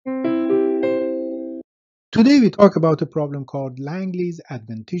Today we talk about a problem called Langley's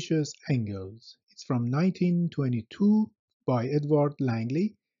adventitious angles. It's from 1922 by Edward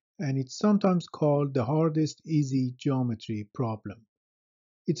Langley, and it's sometimes called the hardest easy geometry problem.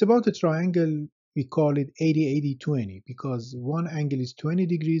 It's about a triangle. We call it 80-80-20 because one angle is 20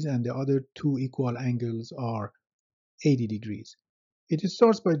 degrees and the other two equal angles are 80 degrees. It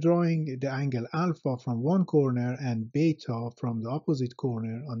starts by drawing the angle alpha from one corner and beta from the opposite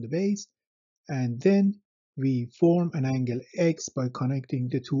corner on the base, and then we form an angle x by connecting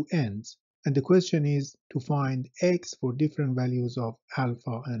the two ends. And the question is to find x for different values of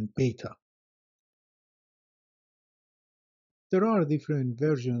alpha and beta. There are different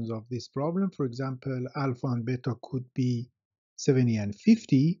versions of this problem. For example, alpha and beta could be 70 and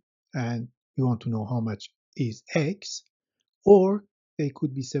 50, and we want to know how much is x, or they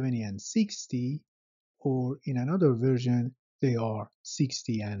could be 70 and 60, or in another version, they are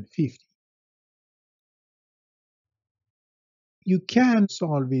 60 and 50. You can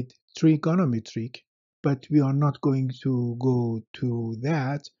solve it trigonometric, but we are not going to go to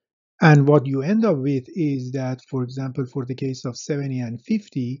that. And what you end up with is that, for example, for the case of 70 and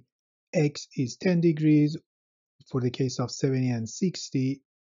 50, x is 10 degrees. For the case of 70 and 60,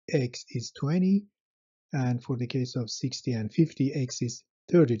 x is 20. And for the case of 60 and 50, x is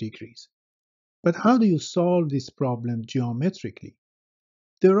 30 degrees. But how do you solve this problem geometrically?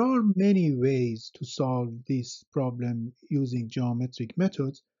 There are many ways to solve this problem using geometric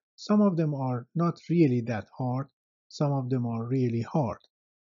methods. Some of them are not really that hard, some of them are really hard.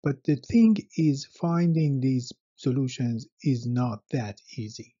 But the thing is, finding these solutions is not that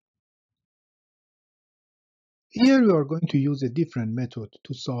easy. Here we are going to use a different method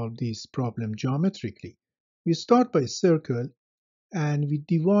to solve this problem geometrically. We start by a circle and we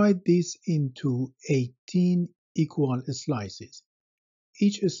divide this into 18 equal slices.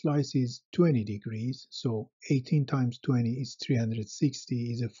 Each slice is 20 degrees, so 18 times 20 is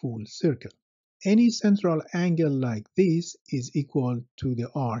 360, is a full circle. Any central angle like this is equal to the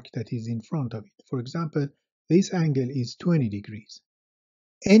arc that is in front of it. For example, this angle is 20 degrees.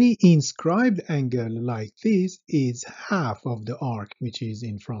 Any inscribed angle like this is half of the arc which is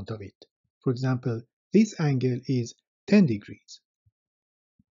in front of it. For example, this angle is 10 degrees.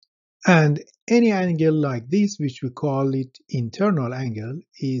 And any angle like this, which we call it internal angle,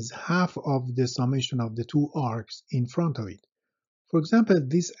 is half of the summation of the two arcs in front of it. For example,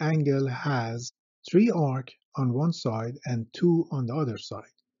 this angle has 3 arcs on one side and 2 on the other side.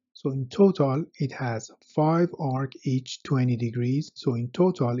 So in total, it has 5 arcs, each 20 degrees. So in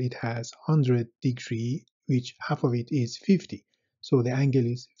total, it has 100 degrees, which half of it is 50. So the angle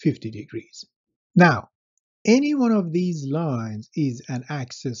is 50 degrees. Now, any one of these lines is an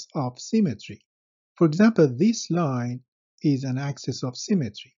axis of symmetry. For example, this line is an axis of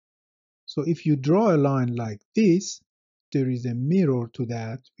symmetry. So if you draw a line like this, there is a mirror to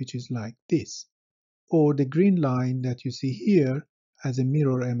that, which is like this. Or the green line that you see here has a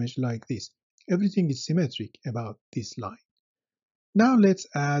mirror image like this. Everything is symmetric about this line. Now let's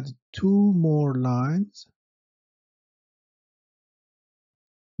add 2 more lines.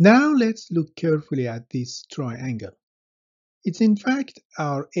 Now let's look carefully at this triangle. It's in fact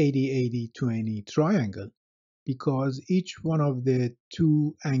our 80-80-20 triangle because each one of the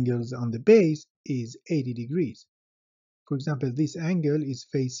 2 angles on the base is 80 degrees. For example, this angle is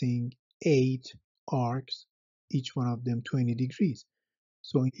facing 8 arcs, each one of them 20 degrees.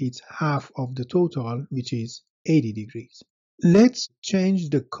 So it's half of the total, which is 80 degrees. Let's change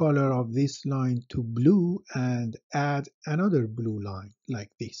the color of this line to blue and add another blue line like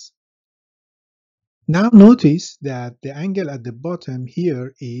this. Now notice that the angle at the bottom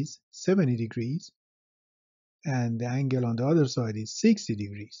here is 70 degrees and the angle on the other side is 60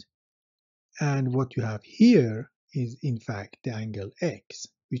 degrees. And what you have here is in fact the angle x,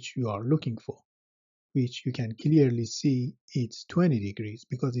 which you are looking for, which you can clearly see it's 20 degrees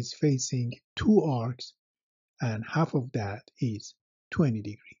because it's facing 2 arcs and half of that is 20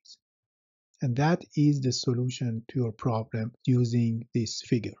 degrees. And that is the solution to your problem using this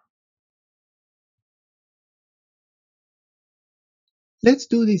figure. Let's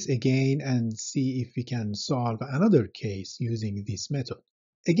do this again and see if we can solve another case using this method.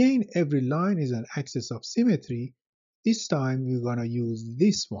 Again, every line is an axis of symmetry. This time we're going to use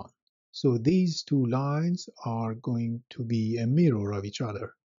this one. So these 2 lines are going to be a mirror of each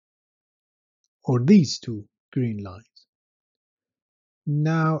other, or these 2 green lines.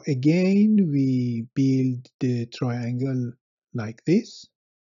 Now again, we build the triangle like this.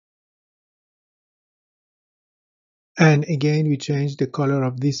 And again, we change the color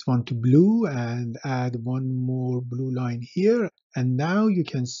of this one to blue and add one more blue line here. And now you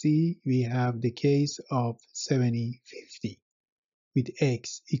can see we have the case of 70/50 with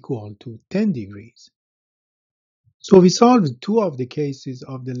x equal to 10 degrees. So we solved two of the cases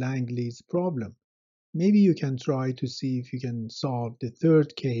of the Langley's problem. Maybe you can try to see if you can solve the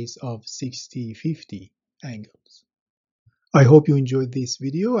third case of 60/50 angles. I hope you enjoyed this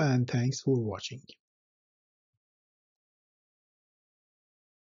video and thanks for watching.